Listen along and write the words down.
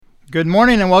Good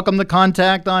morning and welcome to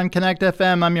Contact on Connect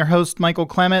FM. I'm your host, Michael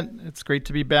Clement. It's great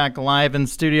to be back live in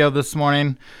studio this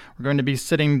morning. We're going to be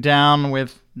sitting down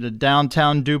with the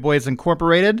Downtown DuBois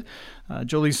Incorporated.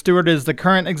 Julie Stewart is the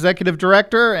current executive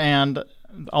director and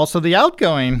also the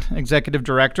outgoing executive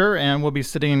director, and we'll be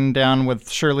sitting down with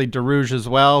Shirley DeRouge as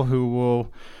well, who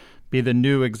will be the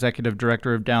new executive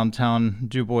director of Downtown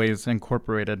DuBois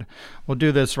Incorporated. We'll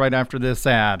do this right after this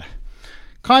ad.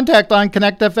 Contact on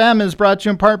Connect FM is brought to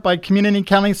you in part by Community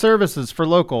County Services for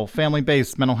local,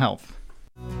 family-based mental health.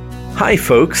 Hi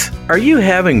folks, are you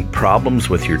having problems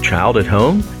with your child at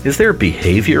home? Is their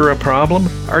behavior a problem?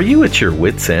 Are you at your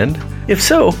wit's end? If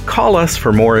so, call us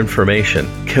for more information.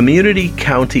 Community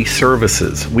County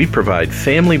Services. We provide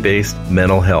family-based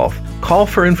mental health. Call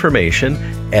for information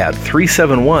at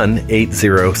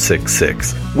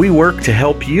 371-8066. We work to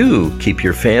help you keep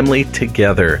your family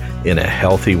together in a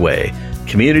healthy way.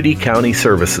 Community County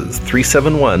Services,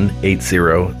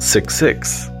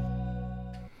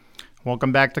 371-8066.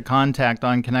 Welcome back to Contact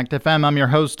on Connect FM. I'm your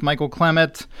host, Michael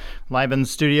Clement, live in the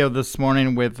studio this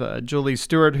morning with Julie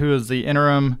Stewart, who is the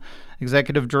interim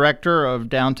executive director of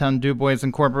Downtown DuBois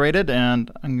Incorporated, and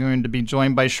I'm going to be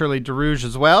joined by Shirley DeRouge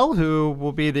as well, who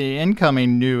will be the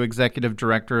incoming new executive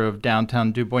director of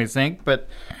Downtown DuBois Inc. But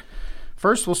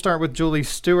first, we'll start with Julie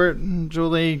Stewart.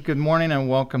 Julie, good morning and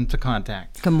welcome to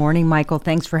Contact. Good morning, Michael.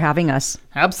 Thanks for having us.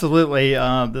 Absolutely.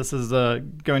 This is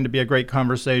going to be a great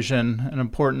conversation, an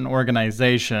important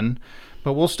organization.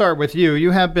 But we'll start with you.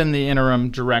 You have been the interim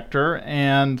director,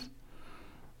 and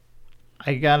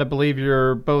I got to believe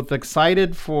you're both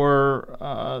excited for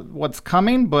what's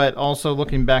coming, but also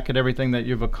looking back at everything that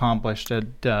you've accomplished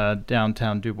at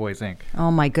Downtown DuBois Inc.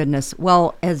 Oh, my goodness.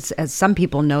 Well, as some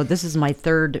people know, this is my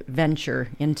third venture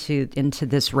into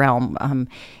this realm.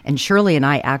 And Shirley and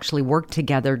I actually worked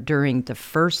together during the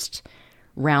first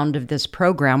round of this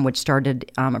program, which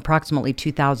started approximately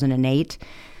 2008.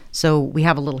 So we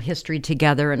have a little history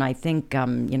together, and I think,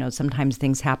 sometimes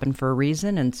things happen for a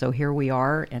reason, and so here we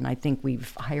are, and I think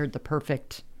we've hired the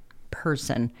perfect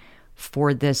person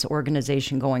for this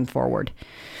organization going forward.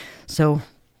 So,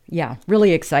 yeah,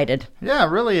 really excited. Yeah,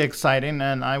 really exciting,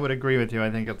 and I would agree with you. I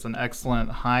think it's an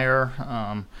excellent hire.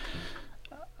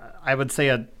 I would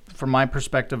say, from my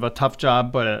perspective, a tough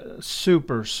job, but a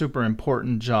super, super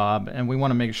important job. And we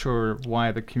want to make sure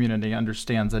why the community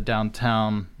understands that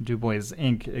Downtown DuBois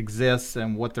Inc. exists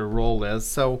and what their role is.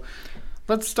 So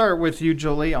let's start with you,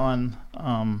 Julie, on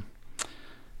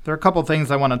there are a couple things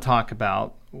I want to talk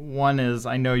about. One is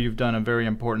I know you've done a very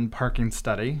important parking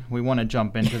study. We want to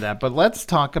jump into that. But let's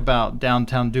talk about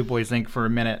Downtown DuBois Inc. for a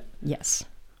minute. Yes.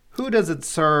 Who does it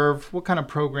serve? What kind of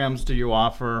programs do you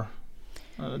offer?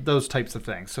 Those types of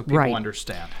things, so people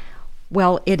understand.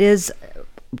 Well, it is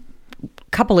a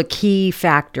couple of key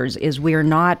factors. Is we are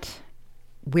not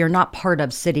part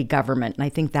of city government, and I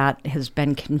think that has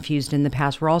been confused in the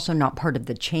past. We're also not part of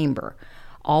the chamber.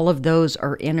 All of those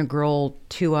are integral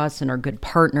to us and are good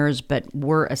partners, but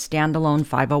we're a standalone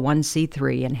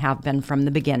 501c3 and have been from the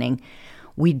beginning.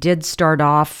 We did start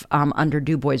off under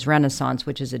DuBois Renaissance,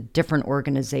 which is a different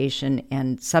organization,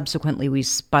 and subsequently we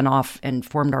spun off and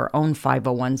formed our own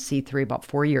 501c3 about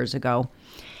 4 years ago,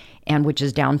 and which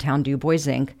is Downtown DuBois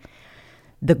Inc.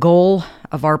 The goal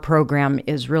of our program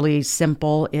is really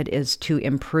simple. It is to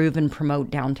improve and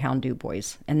promote Downtown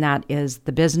DuBois, and that is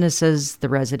the businesses, the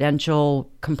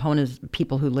residential components,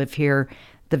 people who live here,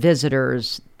 the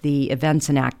visitors, the events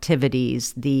and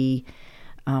activities, the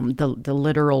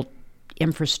literal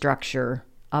infrastructure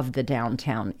of the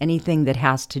downtown, anything that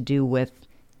has to do with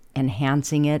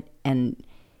enhancing it and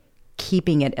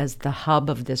keeping it as the hub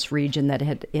of this region that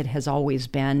it has always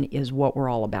been is what we're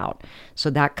all about. So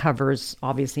that covers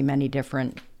obviously many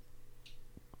different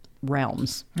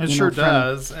realms. It sure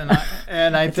does, and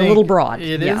I it's think a little broad.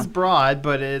 It is broad,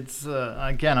 but it's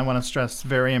again, I want to stress,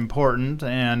 very important.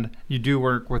 And you do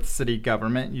work with city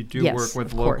government. You do work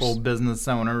with local business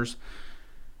owners.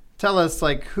 Tell us,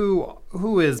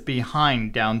 who is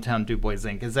behind Downtown DuBois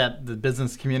Inc.? Is that the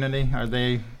business community? Are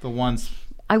they the ones?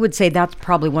 I would say that's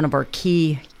probably one of our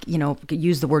key,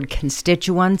 use the word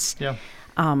constituents. Yeah.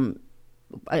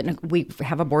 We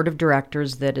have a board of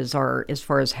directors that is as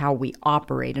far as how we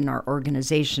operate in our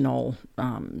organizational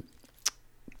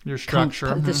your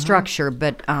structure. The structure.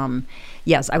 But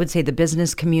yes, I would say the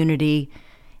business community,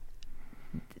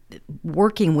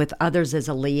 working with others as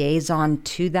a liaison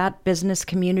to that business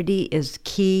community is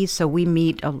key. So we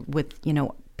meet with,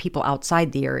 people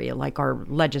outside the area, like our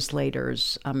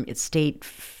legislators, state,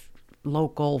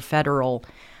 local, federal,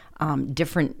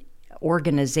 different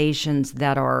organizations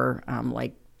that are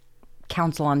like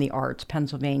Council on the Arts,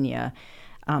 Pennsylvania,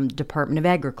 Department of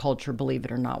Agriculture, believe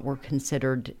it or not, we're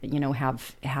considered,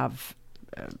 have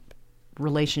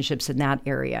relationships in that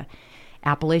area.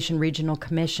 Appalachian Regional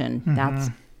Commission,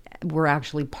 we're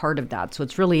actually part of that. So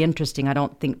it's really interesting. I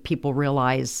don't think people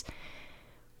realize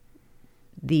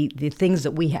the things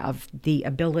that we have, the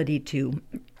ability to,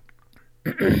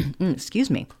 excuse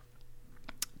me,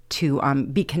 to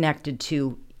be connected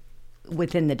to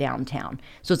within the downtown.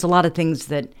 So it's a lot of things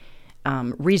that,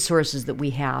 resources that we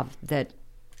have that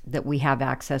we have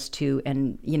access to,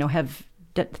 and have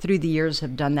through the years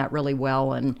have done that really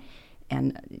well, and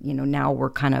now we're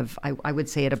kind of, I would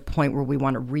say, at a point where we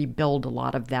want to rebuild a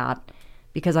lot of that,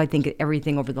 because I think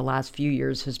everything over the last few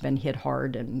years has been hit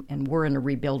hard, and we're in a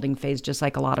rebuilding phase just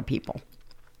like a lot of people.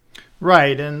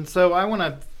 Right, and so I want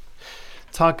to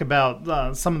talk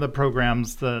about some of the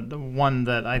programs, the one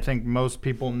that I think most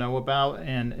people know about,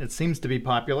 and it seems to be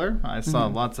popular. I saw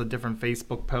lots of different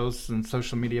Facebook posts and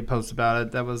social media posts about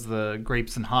it. That was the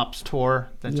Grapes and Hops tour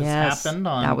that just happened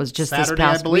on Saturday, that was just this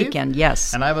past weekend,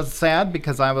 yes. And I was sad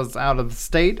because I was out of the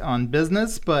state on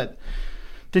business, but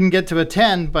didn't get to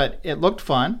attend, but it looked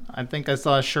fun. I think I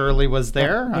saw Shirley was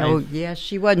there. Yeah,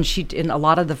 she was. And she, in a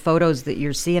lot of the photos that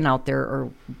you're seeing out there are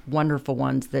wonderful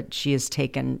ones that she has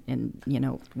taken, and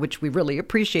which we really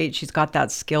appreciate. She's got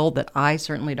that skill that I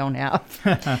certainly don't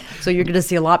have. So you're going to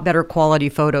see a lot better quality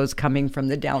photos coming from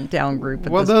the downtown group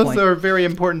at this those point. Are very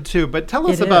important too. But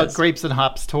tell us about Grapes and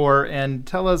Hops tour, and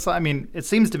tell us, it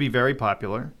seems to be very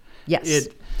popular. Yes.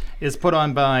 It is put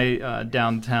on by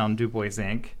Downtown DuBois,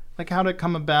 Inc. Like, how did it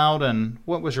come about, and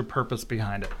what was your purpose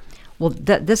behind it? Well,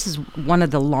 this is one of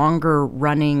the longer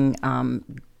running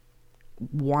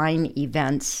wine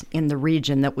events in the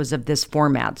region that was of this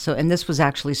format. So, and this was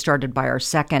actually started by our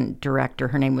second director.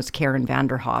 Her name was Karen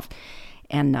Vanderhoff.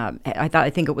 And I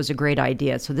think it was a great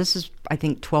idea. So this is, I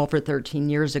think, 12 or 13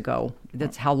 years ago.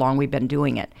 That's how long we've been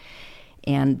doing it.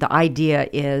 And the idea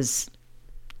is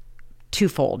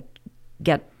twofold.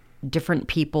 Get different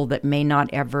people that may not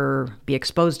ever be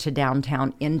exposed to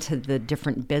downtown into the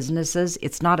different businesses.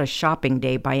 It's not a shopping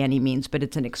day by any means, but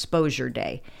it's an exposure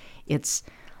day. It's,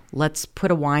 let's put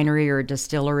a winery or a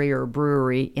distillery or a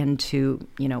brewery into,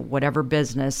 whatever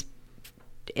business.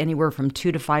 Anywhere from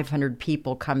 200 to 500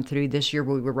 people come through. This year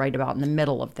we were right about in the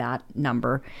middle of that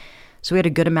number. So we had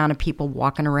a good amount of people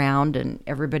walking around, and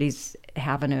everybody's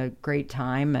having a great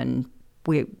time. And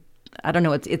I don't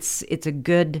know, it's a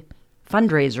good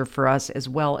fundraiser for us, as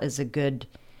well as a good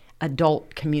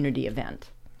adult community event.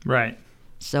 Right.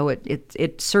 So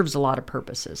it serves a lot of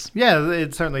purposes. Yeah,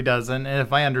 it certainly does. And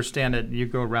if I understand it, you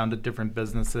go around to different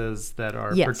businesses that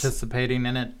are participating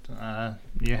in it.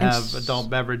 You have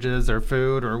adult beverages or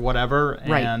food or whatever.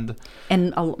 Right.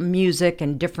 And music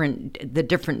and the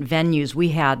different venues. We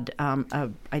had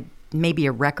maybe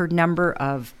a record number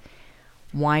of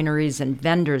wineries and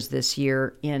vendors this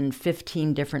year in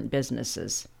 15 different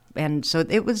businesses. And so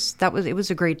it was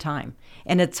a great time.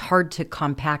 And it's hard to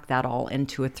compact that all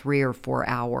into a 3 or 4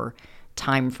 hour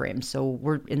time frame. So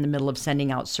we're in the middle of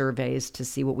sending out surveys to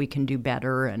see what we can do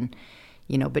better, and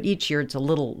but each year it's a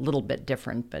little bit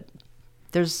different. But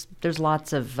there's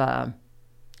lots of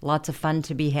fun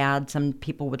to be had. Some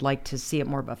people would like to see it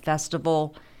more of a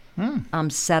festival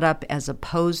setup as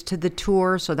opposed to the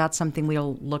tour. So that's something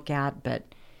we'll look at, but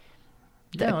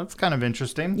yeah, that's kind of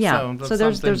interesting. Yeah, so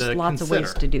there's lots of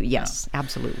ways to do. Yes, yeah.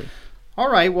 Absolutely. All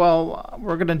right, well,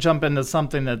 we're going to jump into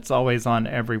something that's always on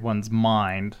everyone's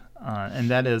mind, and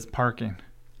that is parking.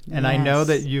 And I know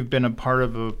that you've been a part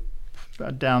of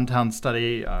a downtown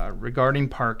study regarding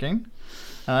parking.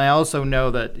 And I also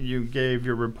know that you gave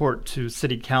your report to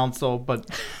City Council, but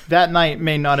that night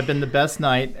may not have been the best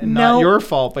night, and not your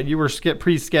fault, but you were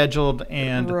pre-scheduled,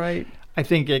 and right. I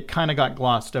think it kind of got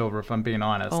glossed over, if I'm being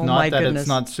honest. Oh, not that goodness. It's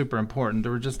not super important.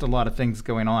 There were just a lot of things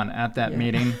going on at that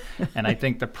meeting, and I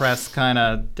think the press kind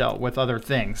of dealt with other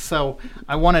things. So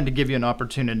I wanted to give you an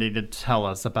opportunity to tell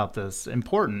us about this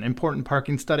important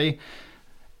parking study.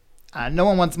 No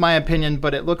one wants my opinion,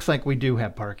 but it looks like we do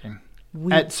have parking.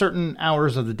 At certain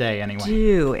hours of the day, anyway. We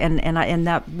do, and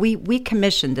that we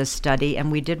commissioned this study, and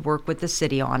we did work with the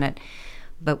city on it,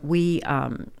 but we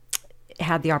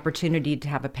had the opportunity to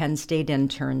have a Penn State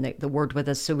intern that worked with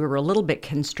us, so we were a little bit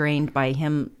constrained by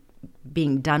him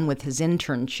being done with his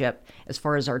internship as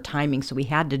far as our timing. So we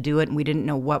had to do it, and we didn't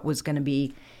know what was going to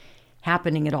be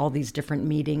happening at all these different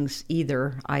meetings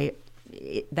either.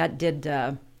 That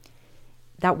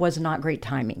was not great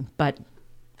timing, but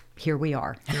here we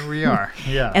are. Here we are,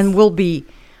 yes. And we'll be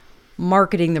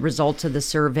marketing the results of the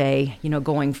survey,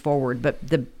 going forward. But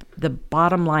the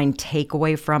bottom line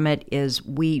takeaway from it is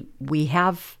we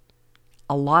have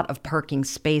a lot of parking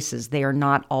spaces. They are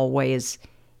not always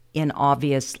in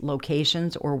obvious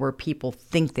locations or where people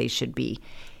think they should be.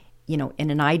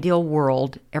 In an ideal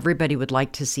world, everybody would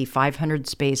like to see 500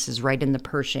 spaces right in the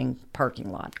Pershing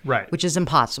parking lot, right? Which is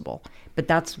impossible. But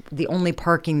that's the only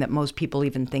parking that most people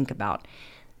even think about.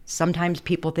 Sometimes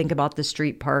people think about the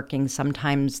street parking.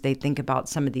 Sometimes they think about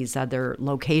some of these other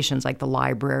locations like the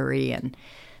library and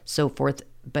so forth.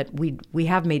 But we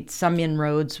have made some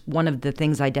inroads. One of the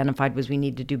things identified was we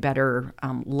need to do better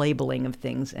labeling of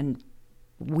things, and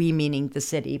we meaning the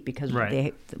city, because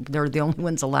they're the only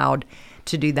ones allowed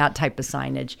to do that type of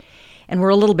signage. And we're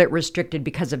a little bit restricted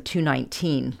because of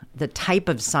 219. The type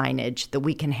of signage that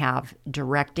we can have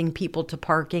directing people to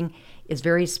parking is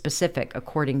very specific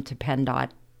according to PennDOT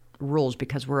rules,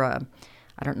 because we're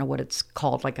I don't know what it's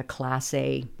called, like a Class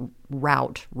A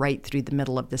route right through the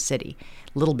middle of the city.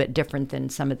 A little bit different than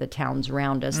some of the towns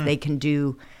around us. They can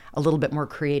do a little bit more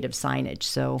creative signage.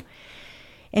 So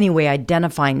anyway,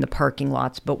 identifying the parking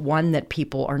lots, but one that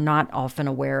people are not often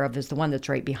aware of is the one that's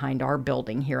right behind our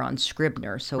building here on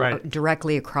Scribner. So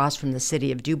directly across from the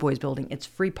City of DuBois building. It's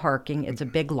free parking. It's a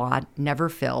big lot, never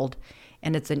filled,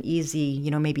 and it's an easy,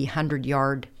 maybe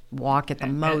 100-yard walk at the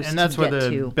most. And that's where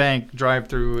the bank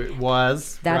drive-through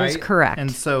was. That is correct. And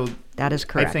so that is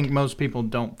correct. I think most people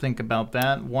don't think about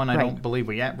that. One, I don't believe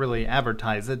we really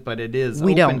advertise it, but it is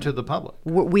open to the public.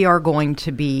 We are going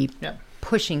to be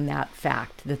pushing that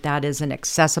fact that is an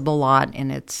accessible lot,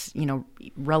 and it's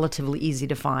relatively easy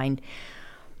to find.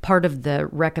 Part of the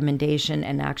recommendation,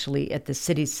 and actually at the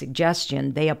city's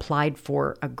suggestion, they applied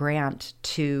for a grant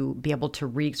to be able to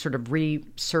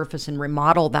resurface and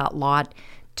remodel that lot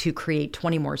to create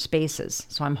 20 more spaces.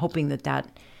 So I'm hoping that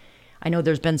I know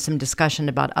there's been some discussion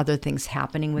about other things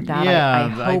happening with that.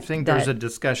 Yeah, I think there's a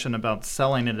discussion about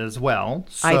selling it as well.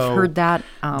 So I've heard that.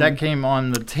 That came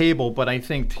on the table, but I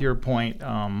think to your point,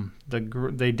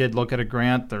 they did look at a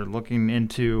grant. They're looking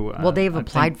into... well, they've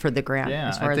applied for the grant,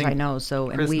 as far as I know. So,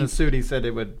 Chris Nasuti said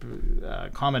it would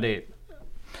accommodate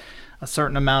a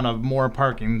certain amount of more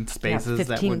parking spaces.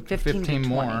 15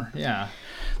 more. Yeah,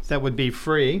 that would be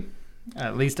free,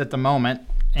 at least at the moment.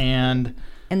 And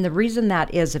the reason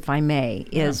that is, if I may,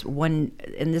 is and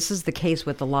this is the case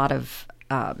with a lot of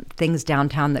things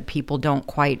downtown that people don't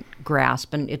quite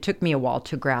grasp, and it took me a while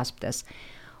to grasp this.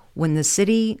 When the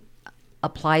city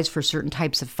applies for certain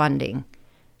types of funding,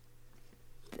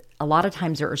 a lot of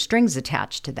times there are strings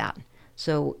attached to that.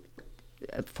 So,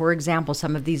 for example,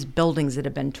 some of these buildings that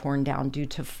have been torn down due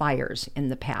to fires in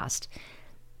the past,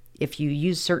 if you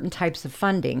use certain types of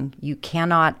funding, you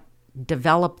cannot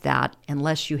develop that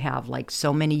unless you have like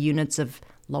so many units of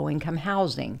low-income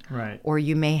housing. Right. Or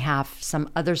you may have some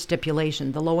other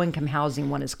stipulation. The low-income housing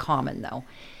one is common, though.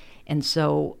 And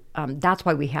so that's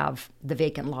why we have the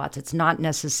vacant lots. It's not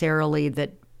necessarily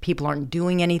that people aren't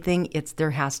doing anything. It's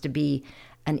there has to be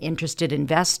an interested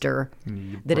investor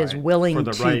that is willing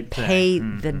to pay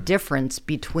the difference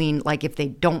between, like if they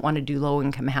don't want to do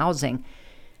low-income housing,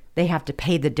 they have to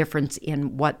pay the difference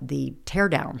in what the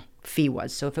teardown fee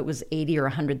was. So if it was $80,000 or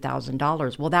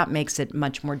 $100,000, well, that makes it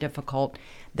much more difficult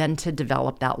than to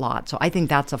develop that lot. So I think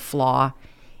that's a flaw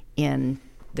in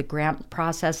the grant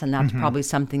process, and that's probably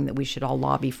something that we should all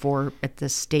lobby for at the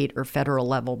state or federal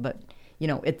level. But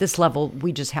at this level,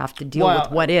 we just have to deal with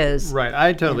what is. Right.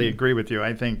 I totally agree with you.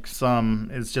 I think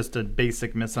it's just a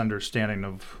basic misunderstanding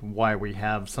of why we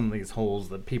have some of these holes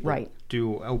that people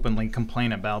do openly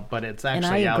complain about, but it's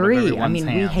actually out of everyone's hands. And I agree.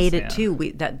 I mean, we hate it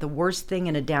too. That the worst thing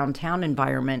in a downtown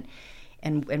environment,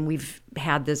 and we've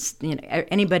had this,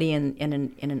 anybody in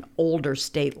an older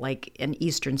state, like an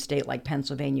eastern state like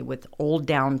Pennsylvania, with old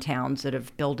downtowns that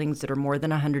have buildings that are more than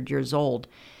 100 years old,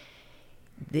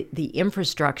 the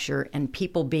infrastructure and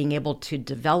people being able to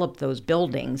develop those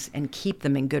buildings and keep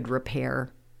them in good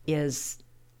repair it's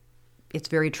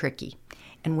very tricky.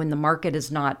 And when the market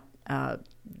is not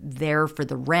there for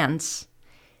the rents,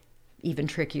 even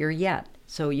trickier yet.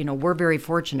 So, we're very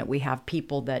fortunate. We have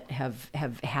people that have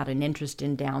had an interest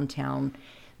in downtown,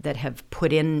 that have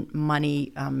put in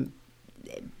money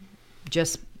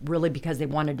just really because they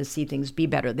wanted to see things be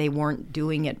better. They weren't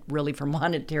doing it really for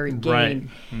monetary gain.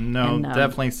 Right. No,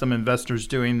 definitely some investors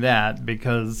doing that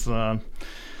because the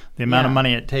amount of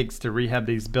money it takes to rehab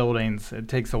these buildings, it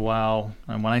takes a while.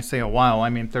 And when I say a while, I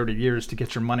mean 30 years to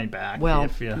get your money back. Well,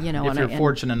 if you're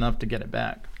fortunate enough to get it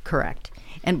back. Correct.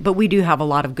 But we do have a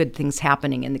lot of good things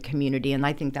happening in the community, and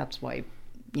I think that's why,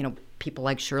 people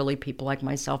like Shirley, people like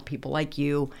myself, people like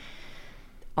you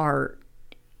are,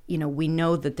 we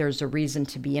know that there's a reason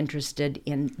to be interested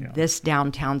in this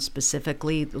downtown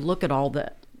specifically. Look at all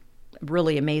the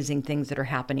really amazing things that are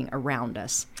happening around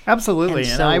us. Absolutely.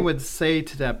 And I would say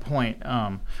to that point,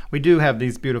 we do have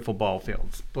these beautiful ball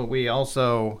fields, but we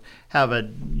also have a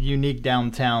unique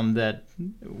downtown that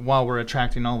while we're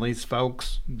attracting all these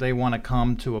folks, they want to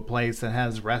come to a place that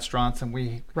has restaurants. And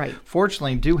we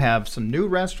fortunately do have some new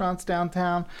restaurants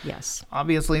downtown. Yes.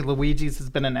 Obviously, Luigi's has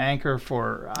been an anchor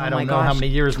for, I don't know how many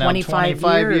years now. 25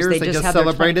 years. They just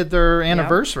celebrated their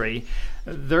anniversary.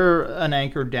 Yep. They're an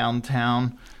anchor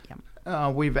downtown.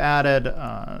 We've added,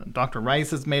 Dr.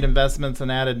 Rice has made investments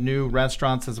and added new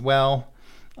restaurants as well.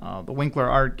 The Winkler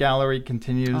Art Gallery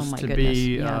continues to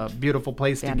be a beautiful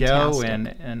place to go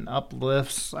and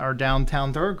uplifts our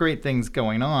downtown. There are great things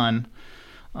going on.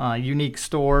 Unique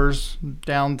stores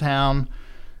downtown.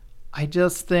 I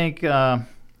just think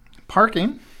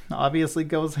parking obviously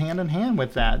goes hand in hand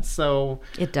with that. So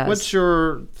it does. What's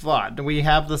your thought? Do we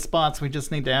have the spots? We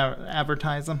just need to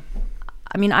advertise them?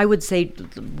 I mean, I would say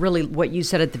really what you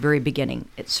said at the very beginning.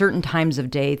 At certain times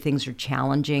of day, things are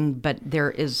challenging, but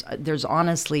there's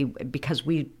honestly, because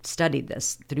we studied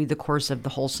this through the course of the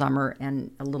whole summer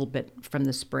and a little bit from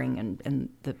the spring and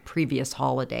the previous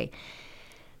holiday,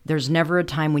 there's never a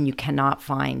time when you cannot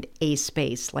find a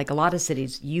space. Like a lot of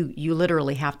cities, you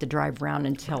literally have to drive around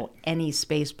until any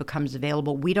space becomes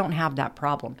available. We don't have that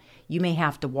problem. You may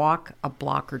have to walk a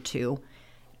block or two,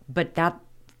 but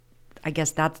I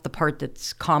guess that's the part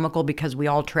that's comical because we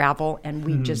all travel and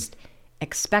we just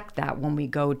expect that when we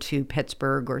go to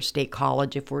Pittsburgh or State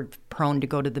College, if we're prone to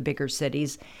go to the bigger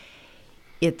cities.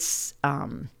 It's,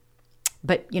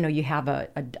 but you have a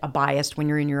bias when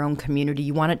you're in your own community.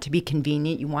 You want it to be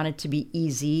convenient. You want it to be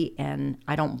easy. And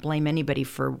I don't blame anybody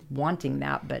for wanting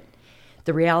that. But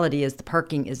the reality is the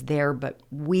parking is there. But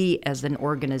we as an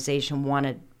organization want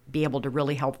to be able to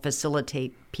really help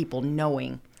facilitate people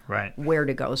knowing where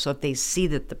to go. So if they see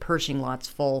that the Pershing lot's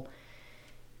full,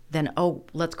 then,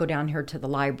 let's go down here to the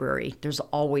library. There's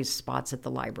always spots at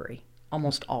the library,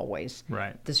 almost always.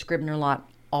 Right. The Scribner lot,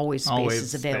 always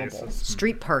spaces available.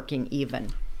 Street parking even,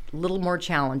 a little more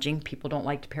challenging. People don't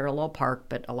like to parallel park,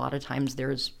 but a lot of times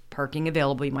there's parking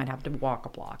available. You might have to walk a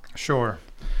block. Sure.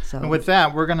 So, and with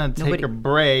that, we're going to take a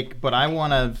break, but I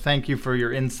want to thank you for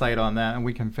your insight on that, and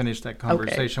we can finish that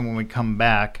conversation when we come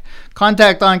back.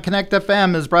 Contact on Connect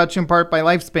FM is brought to you in part by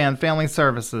Lifespan Family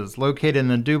Services, located in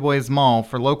the DuBois Mall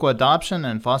for local adoption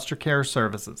and foster care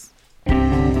services.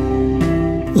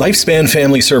 Lifespan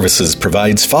Family Services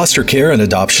provides foster care and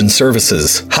adoption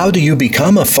services. How do you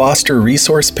become a foster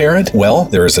resource parent? Well,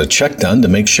 there is a check done to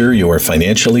make sure you are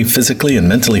financially, physically, and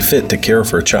mentally fit to care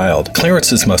for a child.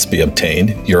 Clearances must be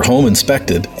obtained, your home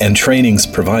inspected, and trainings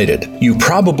provided. You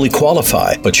probably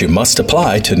qualify, but you must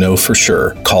apply to know for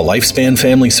sure. Call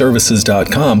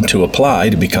LifespanFamilyServices.com to apply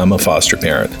to become a foster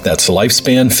parent. That's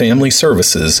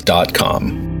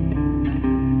LifespanFamilyServices.com.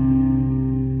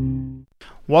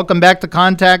 Welcome back to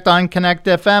Contact on Connect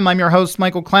FM. I'm your host,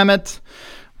 Michael Clement.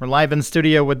 We're live in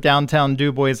studio with Downtown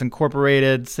DuBois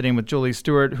Incorporated, sitting with Julie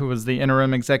Stewart, who is the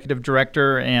interim executive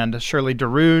director, and Shirley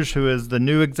DeRouge, who is the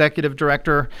new executive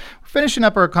director. We're finishing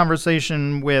up our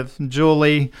conversation with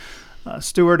Julie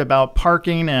Stewart about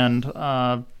parking and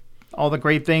all the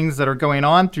great things that are going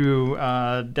on through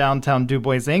Downtown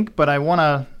DuBois Inc. But I want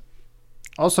to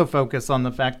also focus on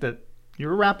the fact that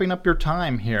you're wrapping up your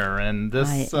time here, and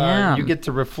this you get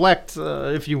to reflect,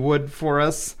 if you would, for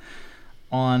us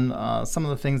on some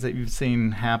of the things that you've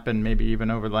seen happen, maybe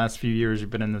even over the last few years you've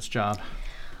been in this job.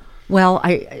 Well,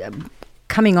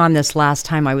 coming on this last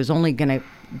time, I was only going to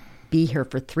be here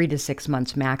for 3 to 6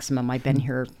 months maximum. I've been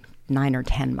here 9 or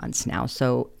 10 months now,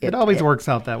 so it always works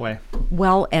out that way.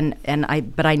 Well,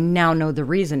 but I now know the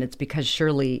reason. It's because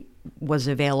Shirley was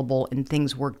available and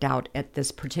things worked out at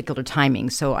this particular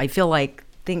timing. So I feel like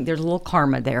there's a little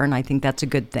karma there, and I think that's a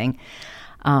good thing.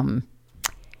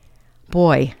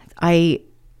 Boy, I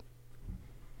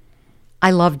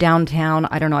love downtown.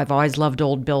 I don't know. I've always loved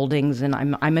old buildings, and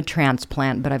I'm a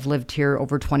transplant, but I've lived here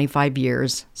over 25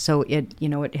 years. So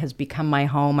it has become my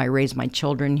home. I raise my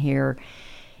children here,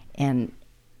 and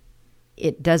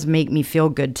it does make me feel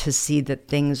good to see that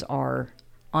things are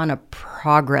on a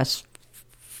progress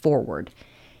forward.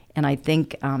 And I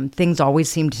think things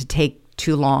always seem to take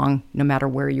too long, no matter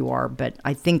where you are. But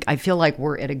I feel like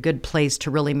we're at a good place to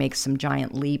really make some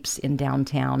giant leaps in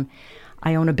downtown.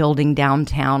 I own a building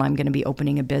downtown. I'm going to be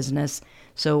opening a business.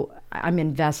 So I'm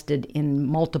invested in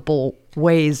multiple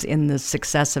ways in the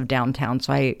success of downtown.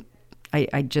 So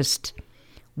I just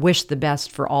wish the best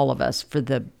for all of us, for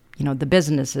the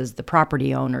businesses, the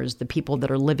property owners, the people that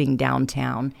are living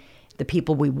downtown, the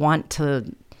people we want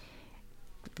to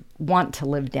want to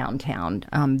live downtown,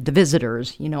 the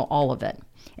visitors, all of it.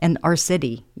 And our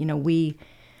city, we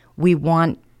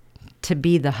want to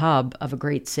be the hub of a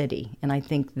great city. And I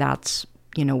think that's,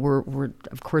 we're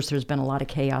of course, there's been a lot of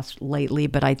chaos lately,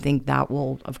 but I think that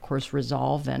will, of course,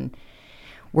 resolve. And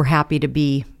we're happy to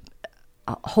be,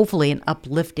 hopefully, an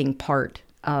uplifting part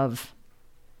of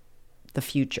the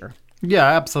future. Yeah,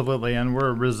 absolutely. And we're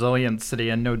a resilient city,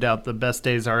 and no doubt the best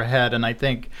days are ahead. And I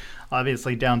think,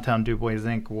 obviously, Downtown DuBois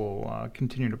Inc. will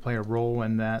continue to play a role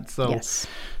in that. So yes.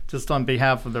 Just on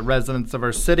behalf of the residents of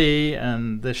our city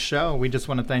and this show, we just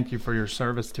want to thank you for your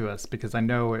service to us, because I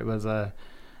know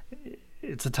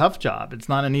it's a tough job. It's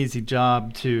not an easy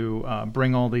job to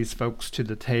bring all these folks to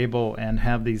the table and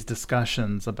have these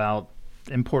discussions about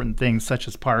important things such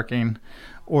as parking,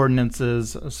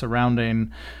 ordinances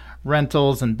surrounding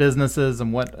rentals and businesses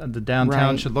and what the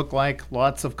downtown should look like.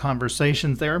 Lots of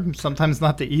conversations there. Sometimes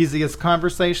not the easiest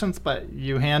conversations, but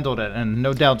you handled it, and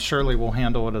no doubt Shirley will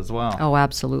handle it as well. Oh,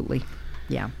 absolutely.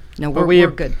 Yeah. No, we're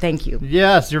good. Thank you.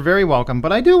 Yes, you're very welcome.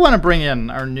 But I do want to bring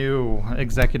in our new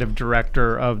executive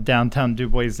director of Downtown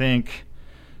DuBois Inc.,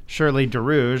 Shirley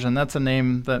DeRouge, and that's a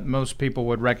name that most people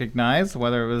would recognize,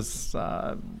 whether it was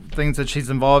things that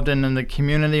she's involved in the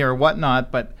community or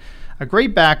whatnot. But a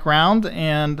great background,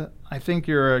 and I think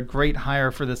you're a great hire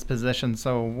for this position.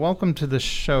 So welcome to the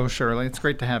show, Shirley. It's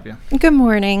great to have you. Good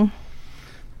morning.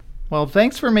 Well,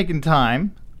 thanks for making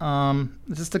time.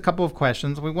 Just a couple of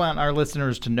questions. We want our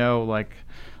listeners to know,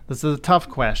 this is a tough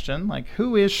question.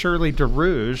 Who is Shirley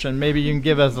DeRouge? And maybe you can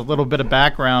give us a little bit of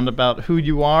background about who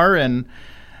you are and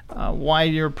why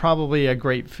you're probably a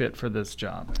great fit for this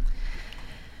job.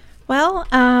 Well,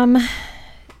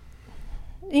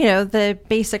 the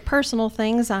basic personal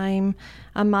things. I'm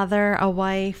a mother, a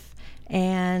wife,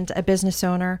 and a business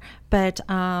owner. But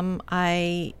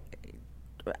I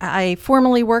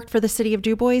formerly worked for the City of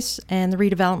DuBois and the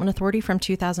Redevelopment Authority from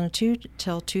 2002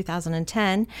 till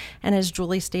 2010. And as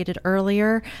Julie stated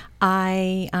earlier,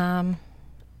 I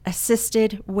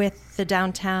assisted with the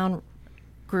downtown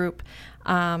group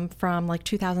from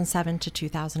 2007 to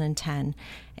 2010.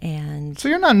 And so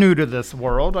you're not new to this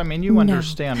world. I mean, you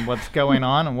understand what's going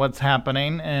on and what's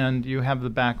happening, and you have the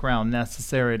background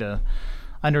necessary to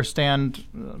understand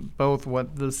both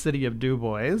what the City of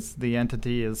DuBois, the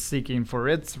entity, is seeking for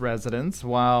its residents,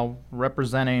 while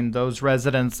representing those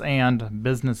residents and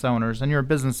business owners. And you're a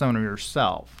business owner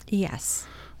yourself. Yes.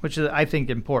 Which is, I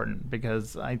think, important,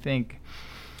 because I think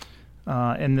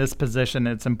in this position,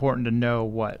 it's important to know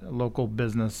what local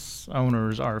business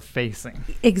owners are facing.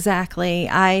 Exactly.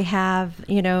 I have,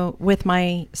 with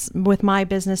my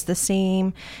business, the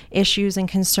same issues and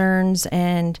concerns,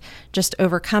 and just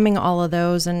overcoming all of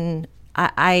those, and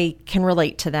I can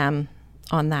relate to them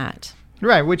on that.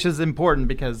 Right, which is important,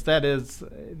 because that is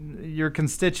your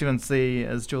constituency,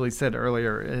 as Julie said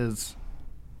earlier, is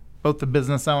both the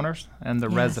business owners and the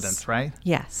residents, right?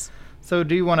 Yes. So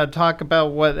do you want to talk about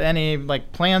what any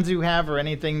plans you have, or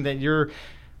anything that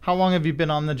how long have you been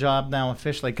on the job now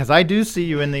officially? Because I do see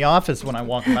you in the office when I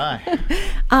walk by.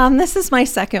 This is my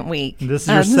second week. This is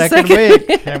your second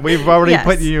week, and we've already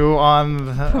put you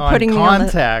on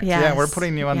contact. Yeah, we're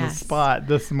putting you on the spot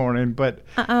this morning. But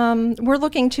we're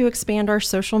looking to expand our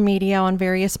social media on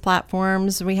various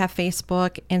platforms. We have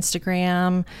Facebook,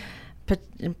 Instagram,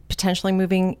 potentially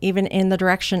moving even in the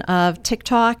direction of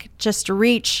TikTok, just to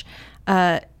reach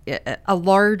a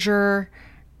larger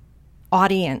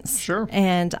audience. Sure.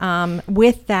 And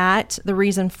with that, the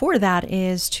reason for that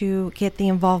is to get the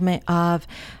involvement of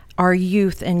our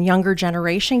youth and younger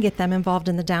generation, get them involved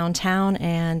in the downtown,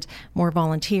 and more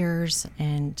volunteers,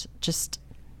 and just...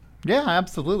 Yeah,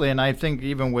 absolutely. And I think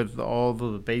even with all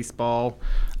the baseball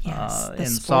and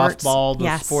sports, softball,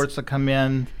 the sports that come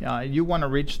in, you want to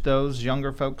reach those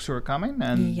younger folks who are coming,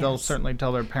 and they'll certainly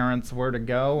tell their parents where to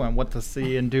go and what to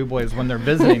see in DuBois when they're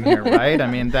visiting here, right? I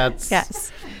mean, that's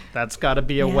got to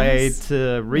be a way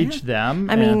to reach them.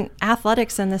 I mean,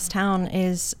 athletics in this town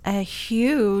is a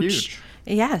huge.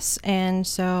 Yes. And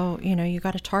so, you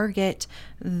got to target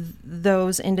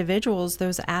those individuals,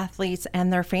 those athletes,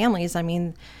 and their families. I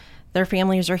mean, their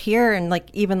families are here, and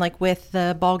even with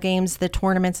the ball games, the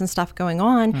tournaments and stuff going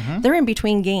on, they're in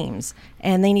between games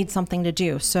and they need something to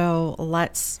do. So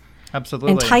let's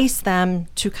entice them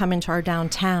to come into our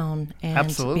downtown and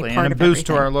be part and a of boost everything.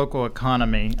 to our local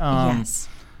economy. Yes.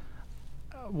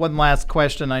 One last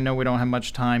question. I know we don't have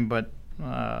much time, but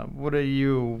what are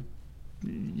you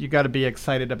got to be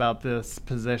excited about this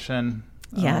position.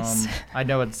 Yes. I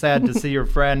know it's sad to see your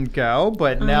friend go,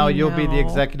 but now you'll be the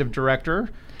executive director.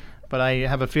 But I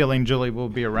have a feeling Julie will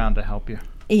be around to help you.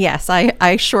 Yes,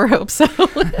 I sure hope so.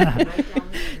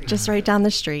 Just right down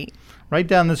the street. Right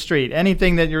down the street.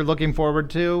 Anything that you're looking forward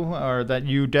to, or that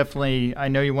you definitely, I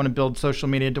know you want to build social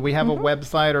media. Do we have a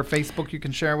website or Facebook you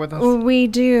can share with us? We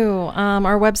do.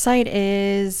 Our website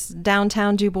is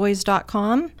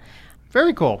downtowndubois.com.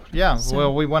 Very cool. Yeah.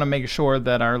 Well, we want to make sure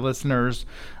that our listeners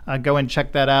go and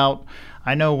check that out.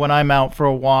 I know when I'm out for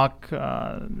a walk,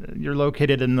 you're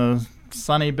located in the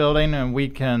sunny building, and you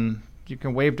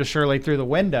can wave to Shirley through the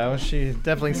window. She's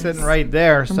definitely sitting right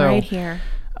there. I'm right here.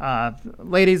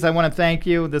 Ladies, I want to thank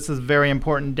you. This is very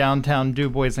important. Downtown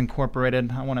DuBois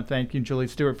Incorporated. I want to thank you, Julie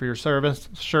Stewart, for your service.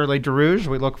 Shirley DeRouge,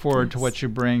 we look forward to what you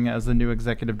bring as the new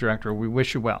executive director. We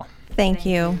wish you well. Thank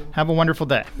you. Have a wonderful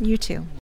day. You too.